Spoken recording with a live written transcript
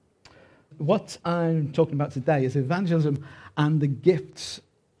what I'm talking about today is evangelism and the gifts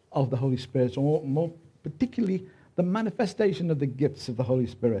of the Holy Spirit, or more particularly the manifestation of the gifts of the Holy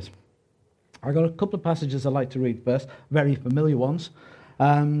Spirit. I've got a couple of passages I'd like to read first, very familiar ones.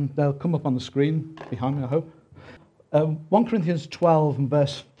 They'll come up on the screen behind me, I hope. 1 Corinthians 12 and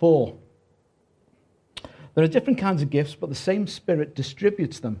verse 4. There are different kinds of gifts, but the same Spirit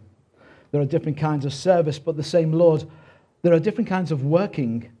distributes them. There are different kinds of service, but the same Lord. There are different kinds of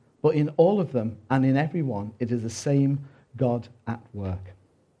working, but in all of them and in every one, it is the same God at work.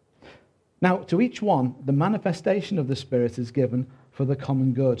 Now, to each one, the manifestation of the Spirit is given for the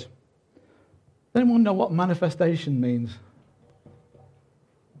common good. Does anyone know what manifestation means?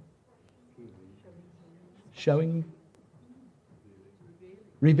 Showing?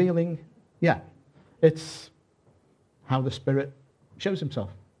 Revealing? Yeah. It's how the Spirit shows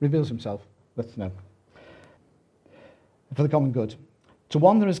himself, reveals himself. Let's know. For the common good. To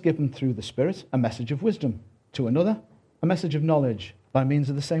one there is given through the Spirit a message of wisdom. To another, a message of knowledge by means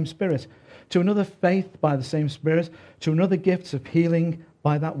of the same Spirit. To another, faith by the same Spirit. To another, gifts of healing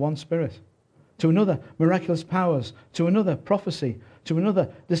by that one Spirit. To another, miraculous powers. To another, prophecy. To another,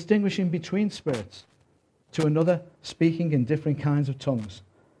 distinguishing between spirits. To another, speaking in different kinds of tongues.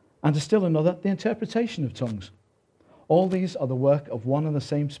 And to still another, the interpretation of tongues. All these are the work of one and the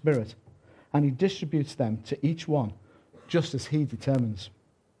same Spirit, and he distributes them to each one, just as he determines.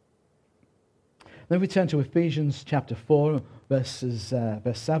 Then we turn to Ephesians chapter 4, verse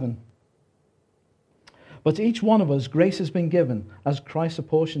 7. But to each one of us grace has been given, as Christ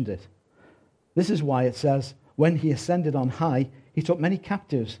apportioned it. This is why it says, when he ascended on high, he took many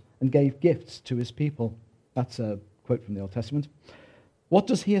captives and gave gifts to his people. That's a quote from the Old Testament. What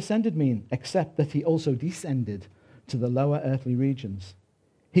does he ascended mean, except that he also descended to the lower earthly regions?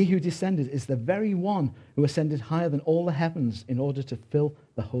 He who descended is the very one who ascended higher than all the heavens in order to fill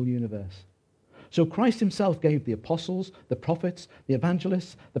the whole universe. So Christ himself gave the apostles, the prophets, the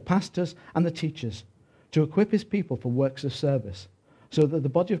evangelists, the pastors, and the teachers to equip his people for works of service, so that the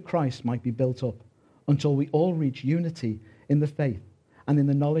body of Christ might be built up until we all reach unity in the faith and in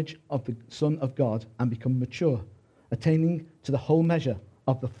the knowledge of the Son of God and become mature, attaining to the whole measure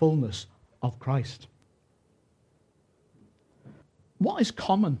of the fullness of Christ. What is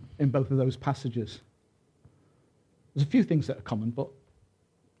common in both of those passages? There's a few things that are common, but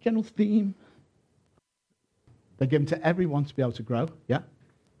general theme. They're given to everyone to be able to grow, yeah?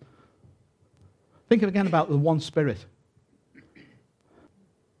 Think again about the one Spirit.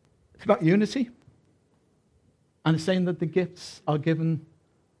 It's about unity. And it's saying that the gifts are given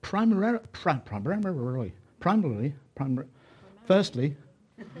firstly,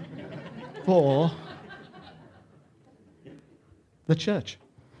 for the church,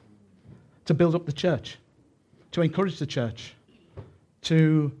 to build up the church, to encourage the church,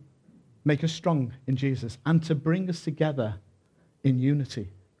 to make us strong in Jesus, and to bring us together in unity.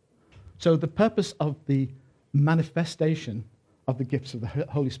 So the purpose of the manifestation of the gifts of the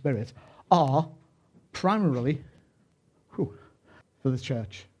Holy Spirit are primarily for the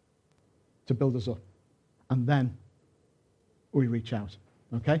church, to build us up. And then we reach out,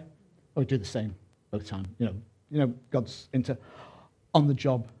 okay? Or we do the same all the time. You know, God's into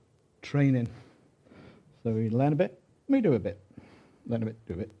on-the-job training. So we learn a bit, we do a bit. Learn a bit,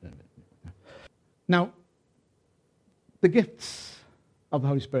 do a bit, learn a bit. Now, the gifts of the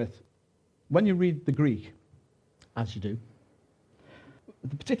Holy Spirit, when you read the Greek, as you do,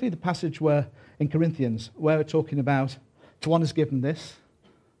 particularly the passage where in Corinthians, where we're talking about to one is given this,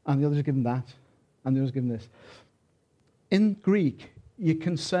 and the other is given that, and the other is given this. In Greek, you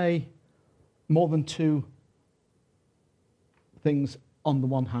can say more than two things on the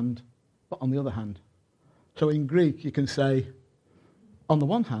one hand, but on the other hand. So in Greek, you can say on the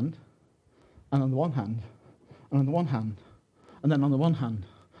one hand, and on the one hand, and on the one hand, and then on the one hand,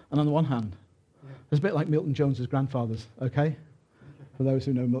 and on the one hand. It's a bit like Milton Jones's grandfathers, okay? For those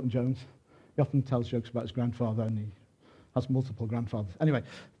who know Milton Jones, he often tells jokes about his grandfather, and he has multiple grandfathers. Anyway,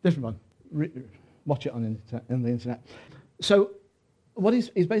 different one. Watch it on the internet. So what he's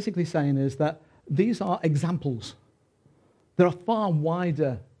basically saying is that these are examples. There are far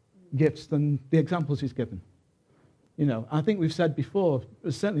wider gifts than the examples he's given. You know, I think we've said before,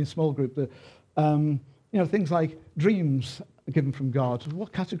 certainly in small group, that things like dreams are given from God.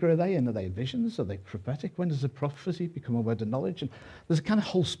 What category are they in? Are they visions? Are they prophetic? When does a prophecy become a word of knowledge? And there's a kind of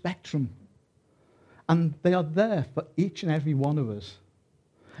whole spectrum. And they are there for each and every one of us.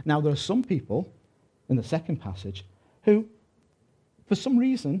 Now, there are some people in the second passage who, for some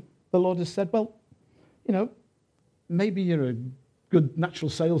reason, the Lord has said, well, maybe you're a good natural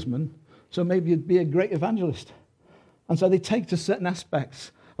salesman, so maybe you'd be a great evangelist. And so they take to certain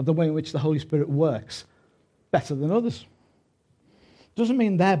aspects of the way in which the Holy Spirit works better than others. Doesn't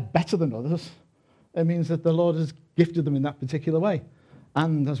mean they're better than others. It means that the Lord has gifted them in that particular way.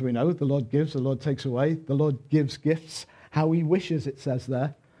 And as we know, the Lord gives, the Lord takes away. The Lord gives gifts how he wishes, it says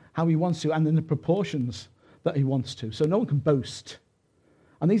there, how he wants to, and in the proportions that he wants to. So no one can boast.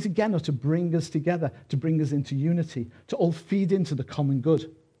 And these, again, are to bring us together, to bring us into unity, to all feed into the common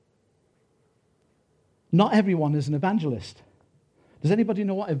good. Not everyone is an evangelist. Does anybody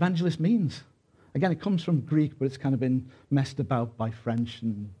know what evangelist means? Again, it comes from Greek, but it's kind of been messed about by French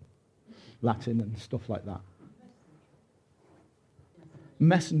and Latin and stuff like that.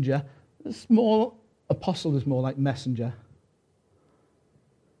 Messenger. Apostle is more like messenger.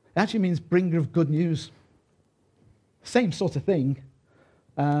 It actually means bringer of good news. Same sort of thing,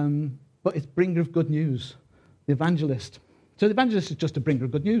 but it's bringer of good news. The evangelist. So the evangelist is just a bringer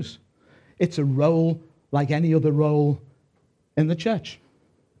of good news. It's a role like any other role in the church.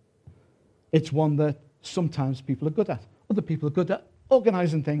 It's one that sometimes people are good at. Other people are good at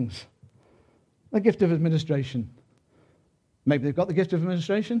organizing things. The gift of administration. Maybe they've got the gift of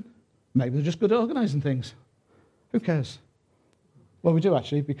administration. Maybe they're just good at organizing things. Who cares? Well, we do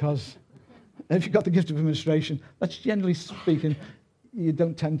actually, because if you've got the gift of administration, that's generally speaking, you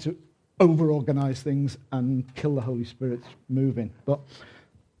don't tend to over-organize things and kill the Holy Spirit moving. But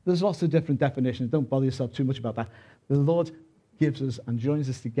there's lots of different definitions. Don't bother yourself too much about that. The Lord gives us and joins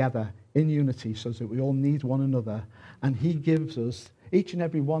us together in unity so that we all need one another. And he gives us, each and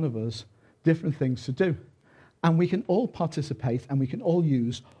every one of us, different things to do. And we can all participate and we can all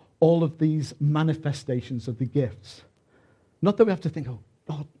use all of these manifestations of the gifts. Not that we have to think, oh,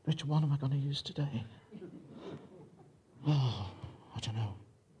 God, which one am I going to use today? Oh, I don't know.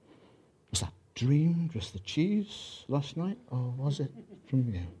 Was that dream just the cheese last night? Or was it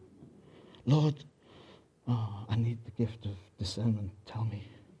from you? Lord, I need the gift of discernment. Tell me.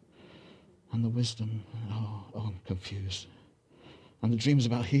 And the wisdom. Oh, I'm confused. And the dreams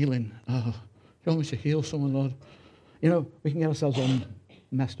about healing. Oh, you want me to heal someone, Lord? You know, we can get ourselves all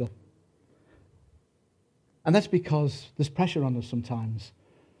messed up. And that's because there's pressure on us sometimes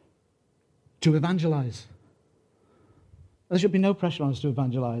to evangelize. There should be no pressure on us to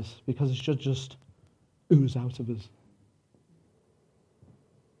evangelize because it should just ooze out of us.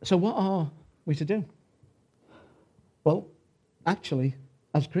 So what are we to do? Well, actually,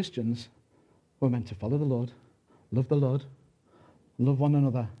 as Christians, we're meant to follow the Lord, love one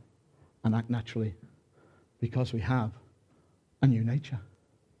another, and act naturally because we have a new nature.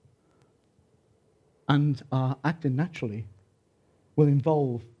 And our acting naturally will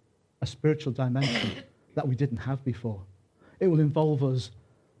involve a spiritual dimension that we didn't have before. It will involve us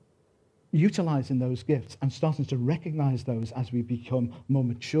utilizing those gifts and starting to recognize those as we become more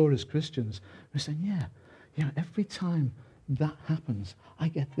mature as Christians. We're saying, every time that happens, I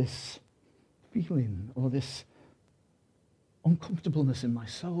get this feeling or this uncomfortableness in my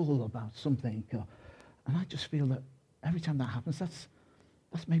soul about something. And I just feel that every time that happens, that's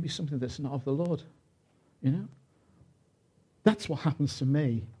maybe something that's not of the Lord. That's what happens to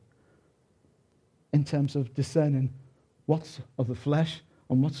me in terms of discerning what's of the flesh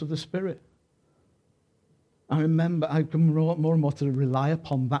and what's of the Spirit. I remember I come more and more to rely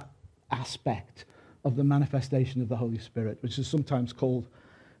upon that aspect of the manifestation of the Holy Spirit, which is sometimes called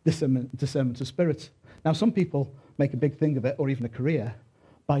discernment of spirits. Now, some people make a big thing of it, or even a career,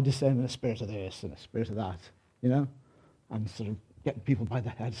 by discerning a spirit of this and a spirit of that, and sort of getting people by the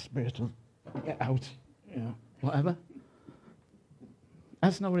head, spirit of get out, whatever.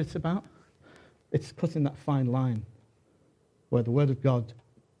 That's not what it's about. It's cutting that fine line where the Word of God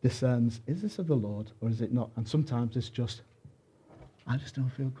discerns, is this of the Lord or is it not? And sometimes it's just, I just don't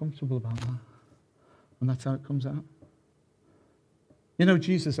feel comfortable about that. And that's how it comes out.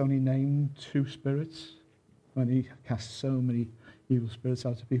 Jesus only named 2 spirits when he cast so many evil spirits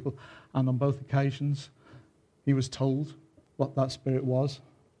out of people. And on both occasions, he was told what that spirit was.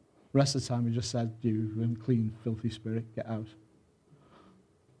 The rest of the time, he just said, you unclean, filthy spirit, get out.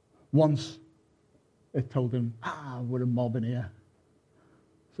 Once, it told him, we're a mob in here.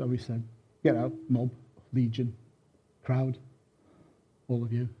 So he said, get out, mob, legion, crowd, all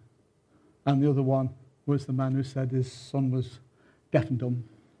of you. And the other one was the man who said his son was deaf and dumb.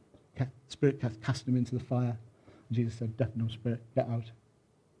 Spirit cast him into the fire. And Jesus said, deaf and dumb spirit, get out.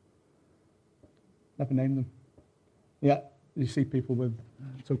 Never named them. Yeah, you see people with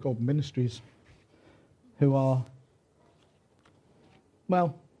so-called ministries who are,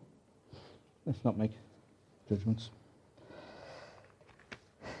 well, let's not make judgments.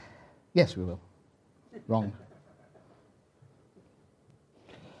 Yes, we will. Wrong.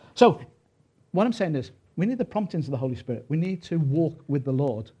 So, what I'm saying is, We need the promptings of the Holy Spirit. We need to walk with the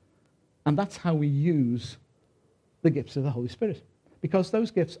Lord. And that's how we use the gifts of the Holy Spirit. Because those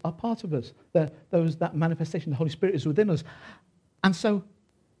gifts are part of us. That manifestation, the Holy Spirit is within us. And so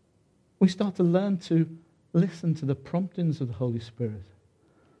we start to learn to listen to the promptings of the Holy Spirit.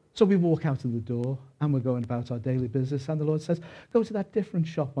 So we walk out of the door and we're going about our daily business, and the Lord says, go to that different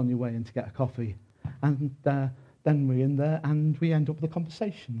shop on your way in to get a coffee. And then we're in there and we end up with a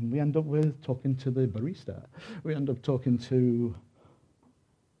conversation. We end up with talking to the barista. We end up talking to,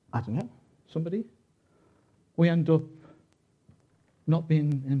 I don't know, somebody. We end up not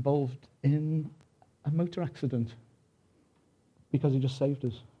being involved in a motor accident because he just saved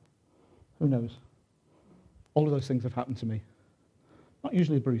us. Who knows? All of those things have happened to me. Not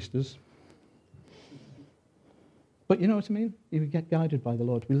usually baristas. But you know what I mean? You get guided by the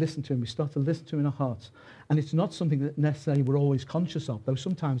Lord. We listen to him. We start to listen to him in our hearts. And it's not something that necessarily we're always conscious of, though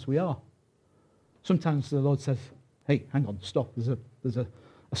sometimes we are. Sometimes the Lord says, hey, hang on, stop. There's a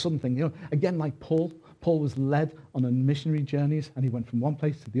sudden thing. You know, again, like Paul. Paul was led on a missionary journeys, and he went from one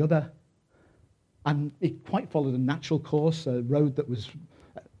place to the other. And he quite followed a natural course, a road that was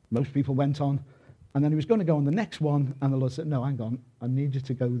most people went on. And then he was going to go on the next one, and the Lord said, no, hang on, I need you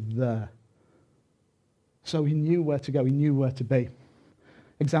to go there. So he knew where to go, he knew where to be.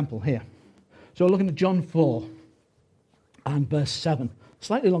 Example here. So we're looking at John 4 and verse 7.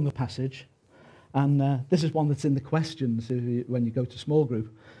 Slightly longer passage, and this is one that's in the questions when you go to small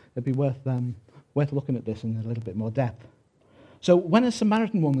group. It'd be worth looking at this in a little bit more depth. So when a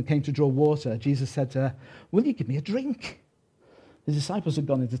Samaritan woman came to draw water, Jesus said to her, will you give me a drink? His disciples had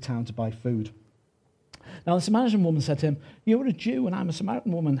gone into town to buy food. Now the Samaritan woman said to him, you're a Jew and I'm a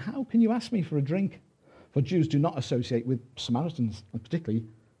Samaritan woman. How can you ask me for a drink? For Jews do not associate with Samaritans, and particularly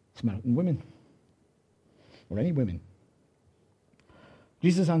Samaritan women, or any women.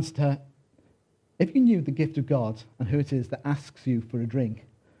 Jesus answered her, if you knew the gift of God and who it is that asks you for a drink,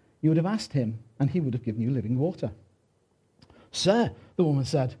 you would have asked him and he would have given you living water. Sir, the woman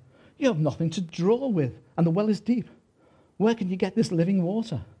said, you have nothing to draw with and the well is deep. Where can you get this living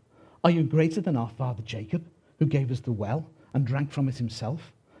water? Are you greater than our father Jacob, who gave us the well and drank from it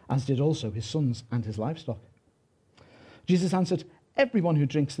himself, as did also his sons and his livestock? Jesus answered, everyone who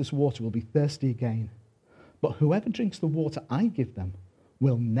drinks this water will be thirsty again. But whoever drinks the water I give them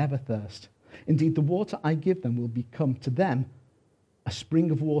will never thirst. Indeed, the water I give them will become to them a spring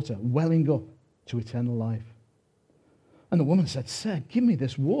of water welling up to eternal life. And the woman said, sir, give me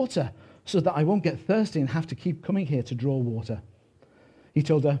this water so that I won't get thirsty and have to keep coming here to draw water. He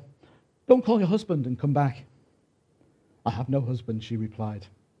told her, go and call your husband and come back. I have no husband, she replied.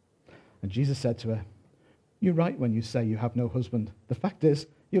 And Jesus said to her, you're right when you say you have no husband. The fact is,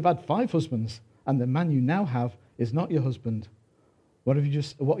 you've had 5 husbands, and the man you now have is not your husband. What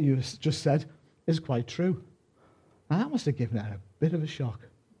you just said is quite true. Now that must have given her a bit of a shock.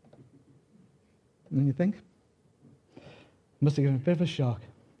 And you think? Must have given her a bit of a shock.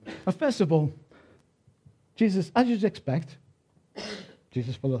 Now, first of all, Jesus, as you'd expect,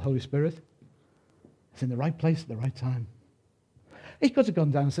 Jesus full of the Holy Spirit, is in the right place at the right time. He could have gone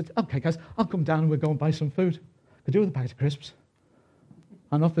down and said, okay guys, I'll come down and we'll go and buy some food. Could do with a packet of crisps.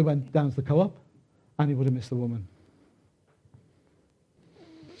 And off they went down to the co-op, and he would have missed the woman.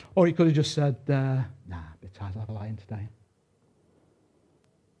 Or he could have just said, a bit tired, I'll have a lie-in today.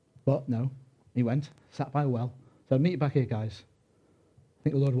 But no, he went, sat by a well, said, I'll meet you back here, guys. I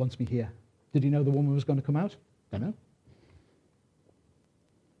think the Lord wants me here. Did he know the woman was going to come out? Don't know.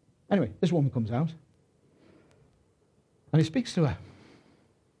 Anyway, this woman comes out, and he speaks to her.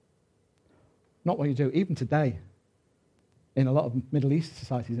 Not what you do. Even today, in a lot of Middle East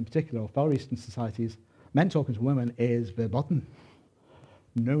societies in particular, or Far Eastern societies, men talking to women is verboten.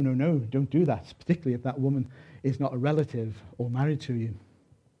 No, don't do that, particularly if that woman is not a relative or married to you.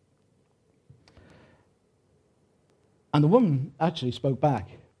 And the woman actually spoke back.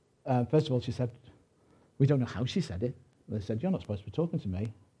 First of all, she said, we don't know how she said it. They said, you're not supposed to be talking to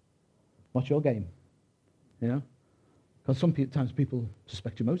me. What's your game? You know? Because sometimes people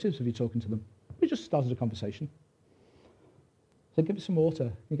suspect your motives if you're talking to them. We just started a conversation. So give me some water.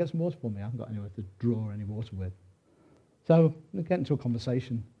 Can you get some water for me? I haven't got anywhere to draw any water with. So we get into a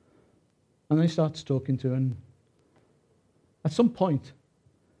conversation. And then he starts talking to her. And at some point,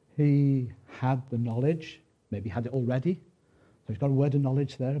 he had the knowledge, maybe had it already. So he's got a word of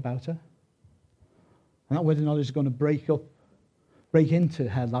knowledge there about her. And that word of knowledge is going to break into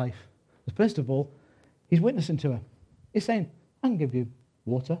her life. First of all, he's witnessing to her. He's saying, I can give you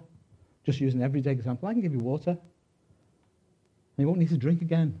water. Just using an everyday example, I can give you water. And you won't need to drink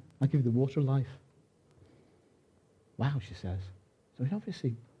again. I'll give you the water of life. Wow, she says. So he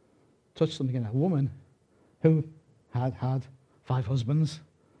obviously touched something in a woman who had had 5 husbands,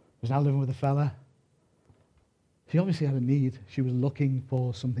 was now living with a fella. She obviously had a need. She was looking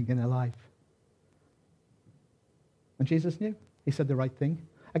for something in her life. And Jesus knew. He said the right thing.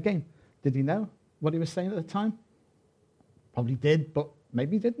 Again, did he know what he was saying at the time? Probably did, but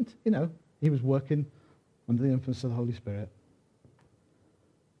maybe he didn't. He was working under the influence of the Holy Spirit.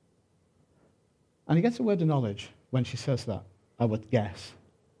 And he gets a word of knowledge when she says that, I would guess.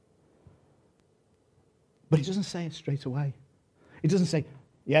 But he doesn't say it straight away. He doesn't say,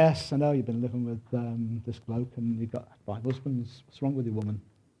 yes, I know you've been living with this bloke and you've got 5 husbands. What's wrong with you, woman?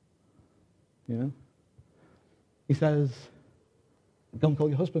 He says, go and call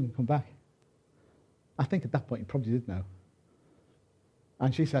your husband and come back. I think at that point he probably did know.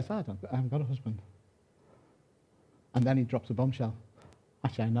 And she says, I haven't got a husband. And then he drops a bombshell.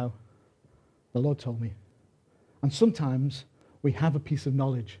 Actually, I know. The Lord told me. And sometimes we have a piece of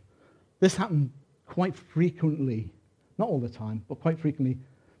knowledge. This happened quite frequently, not all the time, but quite frequently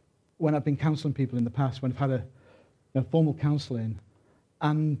when I've been counseling people in the past, when I've had a formal counseling,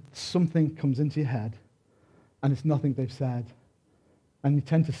 and something comes into your head, and it's nothing they've said. And you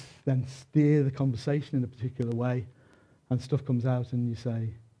tend to then steer the conversation in a particular way, and stuff comes out, and you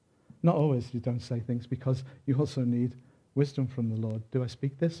say, not always you don't say things, because you also need wisdom from the Lord. Do I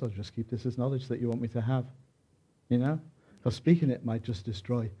speak this, or just keep this as knowledge that you want me to have? Because speaking it might just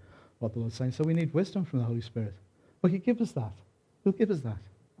destroy what the Lord's saying. So we need wisdom from the Holy Spirit. But He'll give us that. He'll give us that.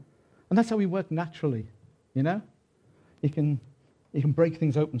 And that's how we work naturally, He can break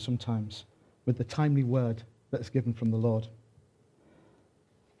things open sometimes with the timely word that is given from the Lord.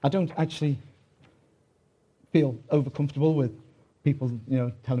 I don't actually feel overcomfortable with people,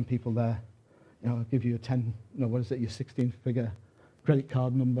 telling people I'll give you your 16-figure credit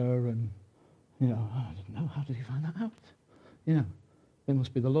card number, and, I don't know, how did you find that out? It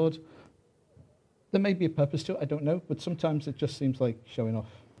must be the Lord. There may be a purpose to it, I don't know, but sometimes it just seems like showing off.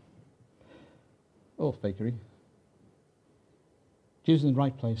 Or fakery. Jesus in the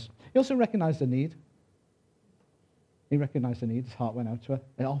right place. He also recognized the need. He recognized the need. His heart went out to her.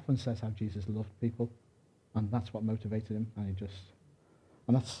 It often says how Jesus loved people, and that's what motivated him. And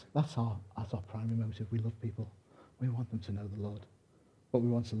that's our primary motive. We love people. We want them to know the Lord, but we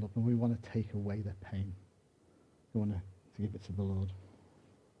want to love them. We want to take away their pain. We want to give it to the Lord.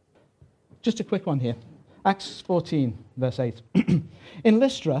 Just a quick one here. Acts 14, verse 8. In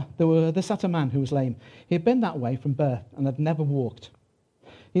Lystra, there sat a man who was lame. He had been that way from birth and had never walked.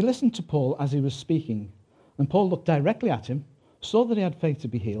 He listened to Paul as he was speaking, and Paul looked directly at him, saw that he had faith to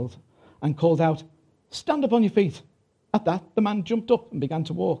be healed, and called out, "Stand up on your feet." At that, the man jumped up and began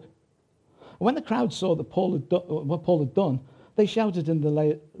to walk. When the crowd saw what Paul had done, they shouted in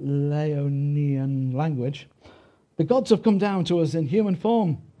the Lycaonian language, "The gods have come down to us in human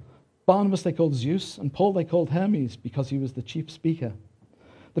form." Barnabas they called Zeus, and Paul they called Hermes, because he was the chief speaker.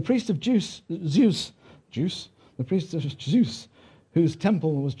 The priest of Zeus, whose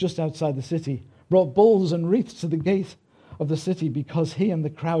temple was just outside the city, brought bulls and wreaths to the gate of the city because he and the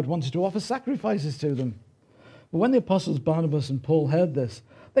crowd wanted to offer sacrifices to them. But when the apostles Barnabas and Paul heard this,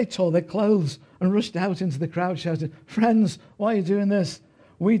 they tore their clothes and rushed out into the crowd, shouting, "Friends, why are you doing this?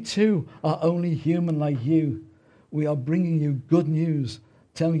 We too are only human like you. We are bringing you good news,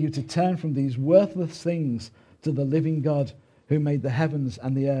 telling you to turn from these worthless things to the living God who made the heavens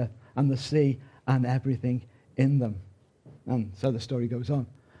and the earth and the sea and everything in them." And so the story goes on.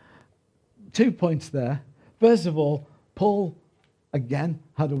 2 points there. First of all, Paul again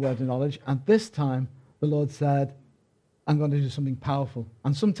had a word of knowledge, and this time the Lord said, I'm going to do something powerful.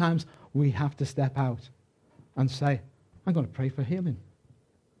 And sometimes we have to step out and say, I'm going to pray for healing.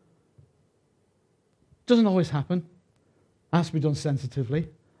 Doesn't always happen. It has to be done sensitively.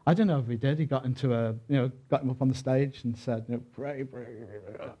 I don't know if he did. He got got him up on the stage and said, pray, pray.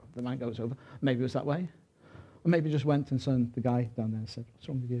 The man goes over. Maybe it was that way. Or maybe he just went and saw the guy down there and said, what's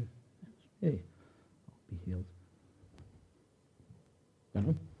wrong with you? Hey, I'll be healed. Don't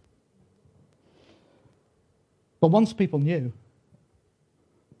know. But once people knew,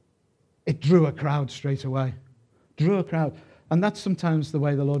 it drew a crowd straight away. Drew a crowd. And that's sometimes the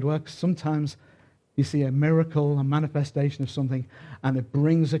way the Lord works. Sometimes you see a miracle, a manifestation of something, and it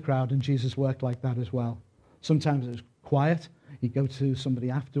brings a crowd, and Jesus worked like that as well. Sometimes it's quiet. You go to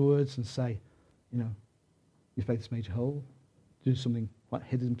somebody afterwards and say, your faith has made you whole. Do something quite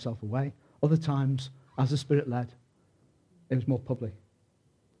hid himself away. Other times, as the Spirit led, it was more public.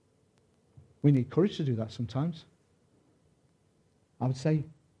 We need courage to do that sometimes. I would say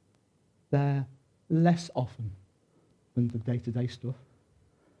they're less often than the day-to-day stuff.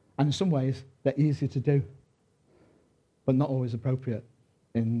 And in some ways, they're easier to do, but not always appropriate.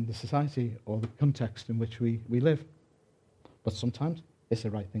 in the society or the context in which we live. But sometimes it's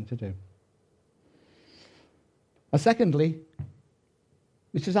the right thing to do. And secondly,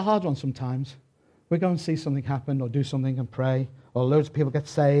 which is a hard one sometimes, we go and see something happen or do something and pray, or loads of people get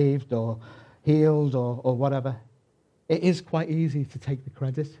saved or healed or whatever. It is quite easy to take the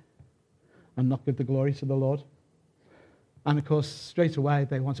credit and not give the glory to the Lord. And of course, straight away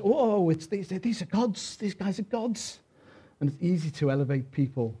they want to, oh, it's these are gods, these guys are gods. And it's easy to elevate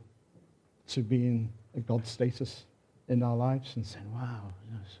people to being a God status in our lives and saying, wow,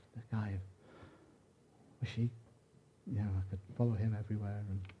 that guy, wish he, I could follow him everywhere.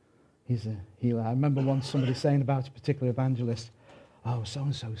 And he's a healer. I remember once somebody saying about a particular evangelist, oh,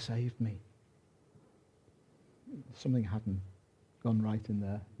 so-and-so saved me. Something hadn't gone right in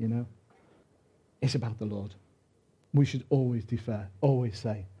there, It's about the Lord. We should always defer, always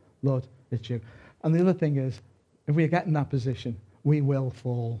say, Lord, it's you. And the other thing is, if we get in that position, we will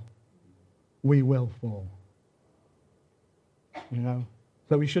fall. We will fall.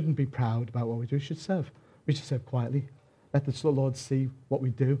 So we shouldn't be proud about what we do. We should serve. We should serve quietly. Let the Lord see what we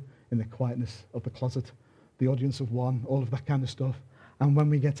do in the quietness of the closet, the audience of one, all of that kind of stuff. And when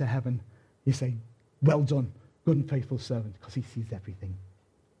we get to heaven, you say, well done, good and faithful servant, because he sees everything,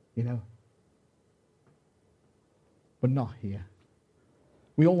 But not here.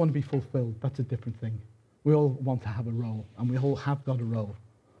 We all want to be fulfilled. That's a different thing. We all want to have a role, and we all have got a role.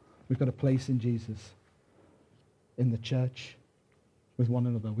 We've got a place in Jesus, in the church, with one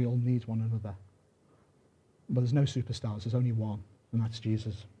another. We all need one another. But there's no superstars. There's only one, and that's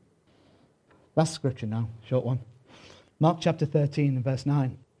Jesus. Last scripture now, short one. Mark chapter 13 and verse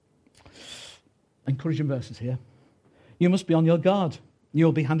 9. Encouraging verses here. You must be on your guard.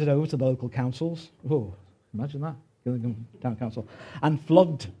 You'll be handed over to the local councils. Oh, imagine that. Gillingham Town Council. And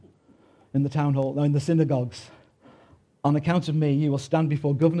flogged in the town hall, no, in the synagogues. On account of me, you will stand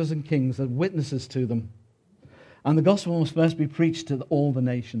before governors and kings as witnesses to them. And the gospel must first be preached to all the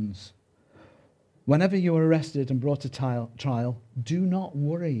nations. Whenever you are arrested and brought to trial, do not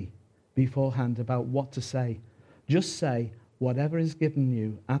worry beforehand about what to say. Just say whatever is given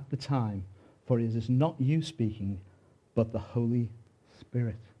you at the time, for it is not you speaking, but the Holy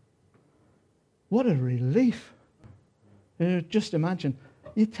Spirit. What a relief. Just imagine,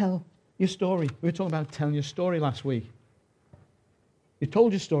 you tell your story. We were talking about telling your story last week. You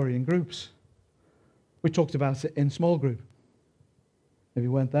told your story in groups. We talked about it in small group. If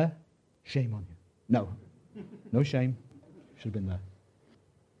you weren't there, shame on you. No shame. Should have been there.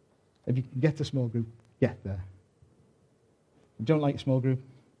 If you can get to small group, get there. If you don't like small group,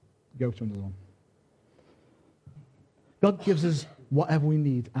 go to another one. God gives us whatever we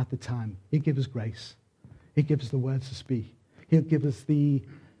need at the time. He gives us grace. He gives us the words to speak. He'll give us the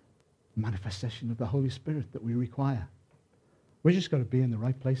manifestation of the Holy Spirit that we require. We've just got to be in the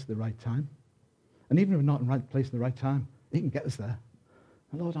right place at the right time. And even if we're not in the right place at the right time, He can get us there.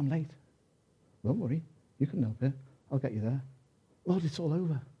 And Lord, I'm late. Don't worry. You can help it. I'll get you there. Lord, it's all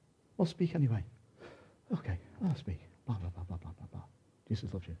over. I'll speak anyway. Okay, I'll speak. Blah, blah, blah, blah, blah, blah, blah.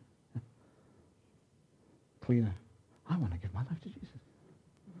 Jesus loves you. Yeah. Cleaner. I want to give my life to Jesus.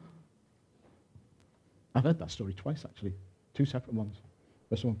 I've heard that story twice, actually. 2 separate ones,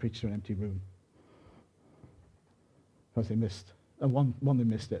 where someone preached to an empty room. Because they missed. And one they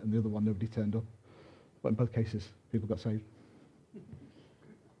missed it, and the other one nobody turned up. But in both cases, people got saved.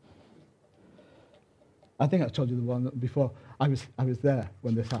 I think I told you the one before. I was there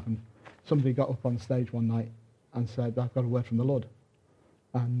when this happened. Somebody got up on stage one night and said, I've got a word from the Lord.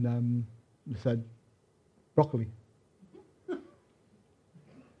 And they said, broccoli.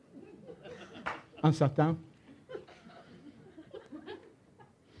 And sat down.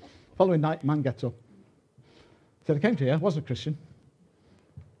 Following night, man gets up. Said, I came to you, I wasn't a Christian.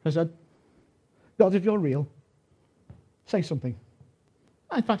 I said, God, if you're real, say something.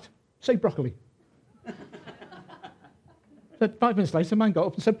 In fact, say broccoli. Said 5 minutes later, man got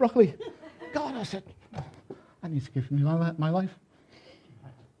up and said broccoli. God, I said, I need to give him my life.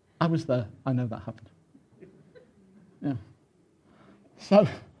 I was there. I know that happened. Yeah. So,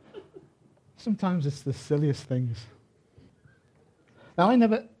 sometimes it's the silliest things. Now,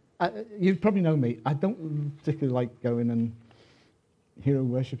 you probably know me. I don't particularly like going and hero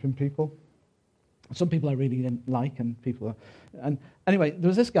worshipping people. Some people I really didn't like, and anyway, there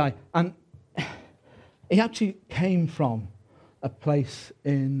was this guy, and he actually came from a place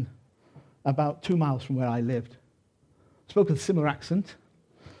in about 2 miles from where I lived. Spoke a similar accent.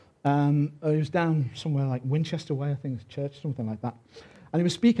 He was down somewhere like Winchester way, I think it's church, something like that. And he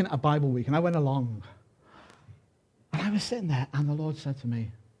was speaking at a Bible week, and I went along. And I was sitting there, and the Lord said to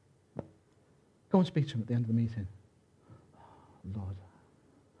me, go and speak to him at the end of the meeting. Oh, Lord,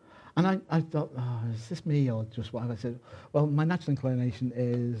 And I thought, is this me or just whatever? I said, well, my natural inclination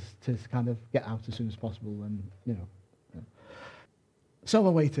is to kind of get out as soon as possible and, you know. So I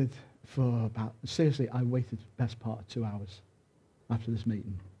waited for I waited the best part of 2 hours after this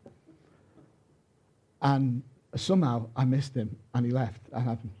meeting. And somehow I missed him and he left and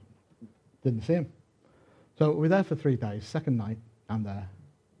I didn't see him. So we're there for 3 days. Second night, I'm there.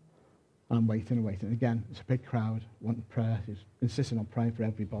 I'm waiting and waiting. Again, it's a big crowd, wanting prayer. He's insisting on praying for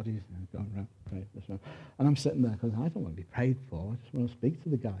everybody. He's going around, pray this one. And I'm sitting there because I don't want to be prayed for. I just want to speak to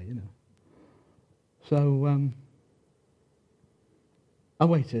the guy, you know. So I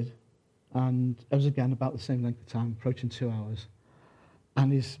waited, and it was again about the same length of time, approaching 2 hours.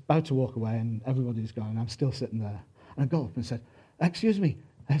 And he's about to walk away, and everybody's gone. I'm still sitting there. And I got up and said, excuse me.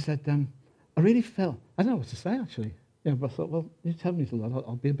 I said, I really felt, I don't know what to say, actually. You know, but I thought, well, you tell me to, Lord,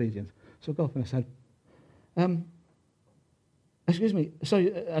 I'll be obedient. So I got up and I said, excuse me, so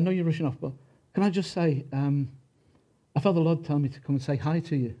I know you're rushing off, but can I just say, I felt the Lord tell me to come and say hi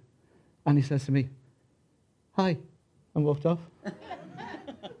to you. And he says to me, hi, and walked off.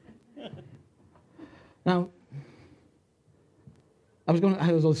 Now,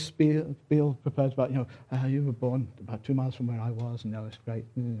 I was all spiel prepared about, you know, you were born about 2 miles from where I was, and that was great,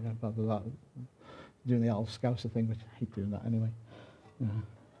 blah, blah, blah. Doing the old Scouser thing, which I hate doing that anyway.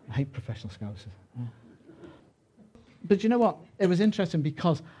 I hate professional Scousers. But you know what? It was interesting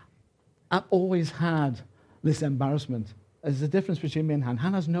because I've always had this embarrassment. There's a difference between me and Han.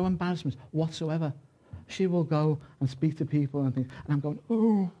 Han has no embarrassment whatsoever. She will go and speak to people and things, and I'm going,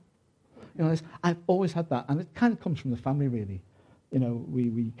 oh. You know, I've always had that, and it kind of comes from the family, really. You know,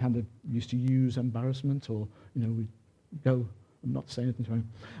 we kind of used to use embarrassment, or, you know, we'd go and not say anything to him.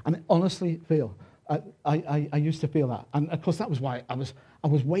 And I honestly feel, I used to feel that. And, of course, that was why I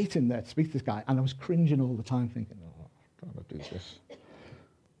was waiting there to speak to this guy, and I was cringing all the time, thinking, oh, I've got to do this.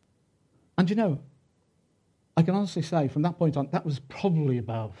 And, you know, I can honestly say, from that point on, that was probably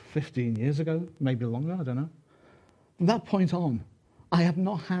about 15 years ago, maybe longer, I don't know. From that point on, I have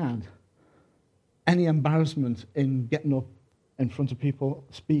not had any embarrassment in getting up in front of people,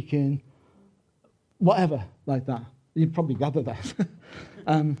 speaking, whatever like that. You'd probably gather that.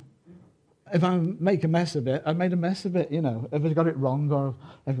 If I make a mess of it, I made a mess of it, you know. If I got it wrong, or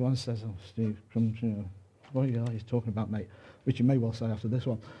everyone says, oh, Steve, come, you know, what are you talking about, mate? Which you may well say after this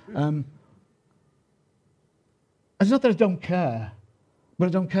one. It's not that I don't care, but I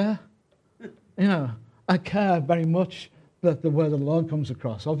don't care. You know, I care very much that the word of the Lord comes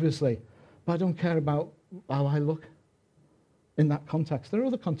across, obviously, but I don't care about how I look in that context. There are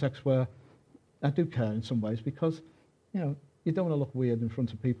other contexts where I do care in some ways because, you know, you don't want to look weird in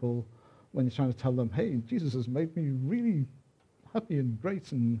front of people when you're trying to tell them, hey, Jesus has made me really happy and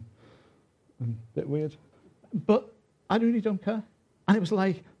great and a bit weird. But I really don't care. And it was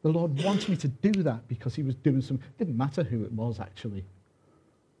like the Lord wanted me to do that because he was doing some, it didn't matter who it was, actually.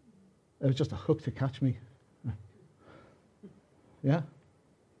 It was just a hook to catch me. Yeah?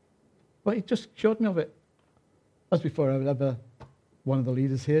 But he just showed me of it. That's before I was ever one of the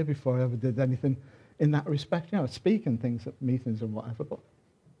leaders here, before I ever did anything in that respect. You know, speaking things at meetings and whatever. But,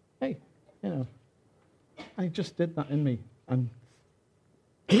 hey, you know, and he just did that in me and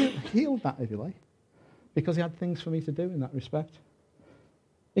healed that, if you like, because he had things for me to do in that respect.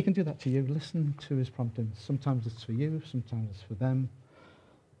 He can do that to you. Listen to his promptings. Sometimes it's for you, sometimes it's for them.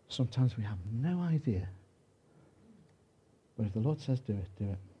 Sometimes we have no idea. But if the Lord says do it, do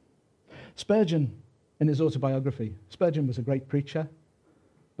it. Spurgeon, in his autobiography, Spurgeon was a great preacher,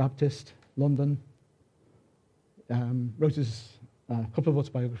 Baptist, London, wrote his couple of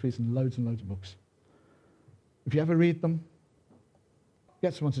autobiographies and loads of books. If you ever read them,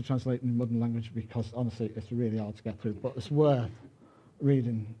 get someone to translate in modern language because, honestly, it's really hard to get through, but it's worth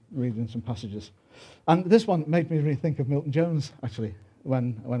reading some passages. And this one made me really think of Milton Jones, actually,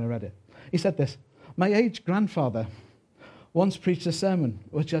 when I read it. He said this, "My aged grandfather once preached a sermon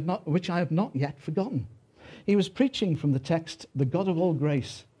which I have not yet forgotten. He was preaching from the text, 'The God of all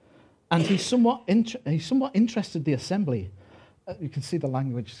grace,' and he somewhat interested the assembly." You can see the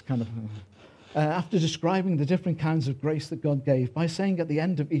language kind of... after describing the different kinds of grace that God gave by saying at the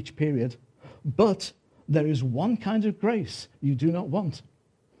end of each period, "But there is one kind of grace you do not want."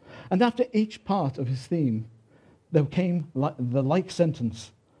 And after each part of his theme, there came the like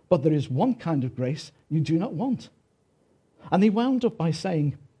sentence, "But there is one kind of grace you do not want." And he wound up by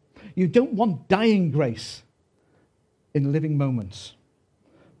saying, "You don't want dying grace in living moments,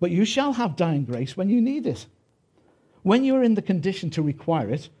 but you shall have dying grace when you need it. When you are in the condition to require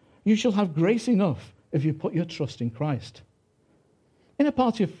it, you shall have grace enough if you put your trust in Christ." In a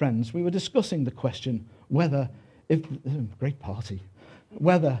party of friends, we were discussing the question whether, if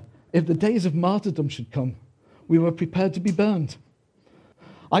if the days of martyrdom should come, we were prepared to be burned.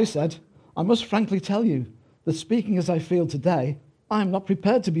 I said, I must frankly tell you that speaking as I feel today, I am not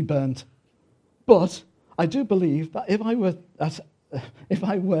prepared to be burned. But I do believe that if I were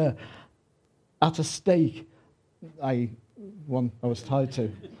at a stake, one I was tied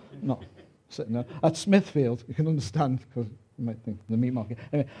to, not sitting there, at Smithfield, you can understand, because you might think the meat market,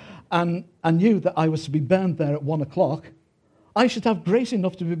 anyway, and knew that I was to be burned there at 1 o'clock, I should have grace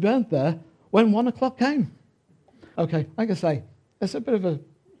enough to be burned there when 1 o'clock came. Okay, like I say, it's a bit of a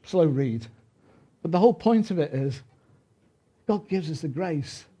slow read, but the whole point of it is God gives us the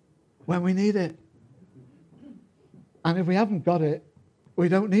grace when we need it. And if we haven't got it, we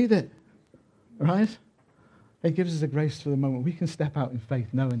don't need it, right? He gives us the grace for the moment. We can step out in faith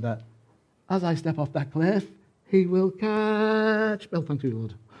knowing that as I step off that cliff, he will catch. Well, thank you,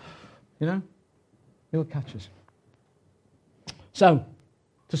 Lord. You know, he will catch us. So,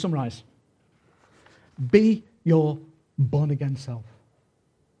 to summarize, be your born-again self.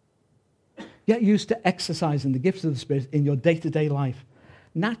 Get used to exercising the gifts of the Spirit in your day-to-day life,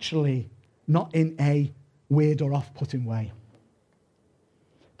 naturally, not in a weird or off-putting way.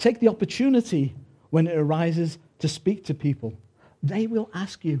 Take the opportunity when it arises to speak to people. They will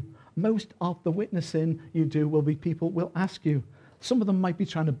ask you. Most of the witnessing you do will be people will ask you. Some of them might be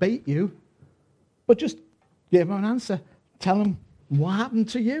trying to bait you, but just give them an answer. Tell them what happened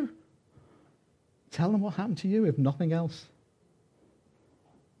to you. Tell them what happened to you, if nothing else.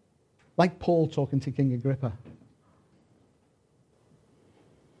 Like Paul talking to King Agrippa.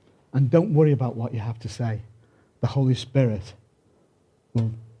 And don't worry about what you have to say. The Holy Spirit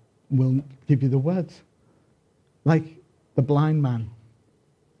will give you the words. Like the blind man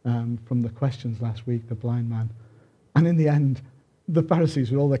from the questions last week, the blind man. And in the end, the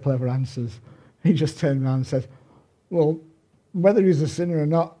Pharisees, with all their clever answers, he just turned around and said, well, whether he's a sinner or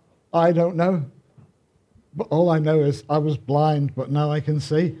not, I don't know. But all I know is I was blind, but now I can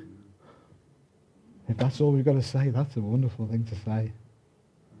see. If that's all we've got to say, that's a wonderful thing to say.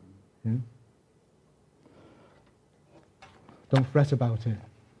 Yeah? Don't fret about it.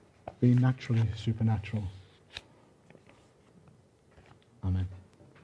 Be naturally supernatural. Amen.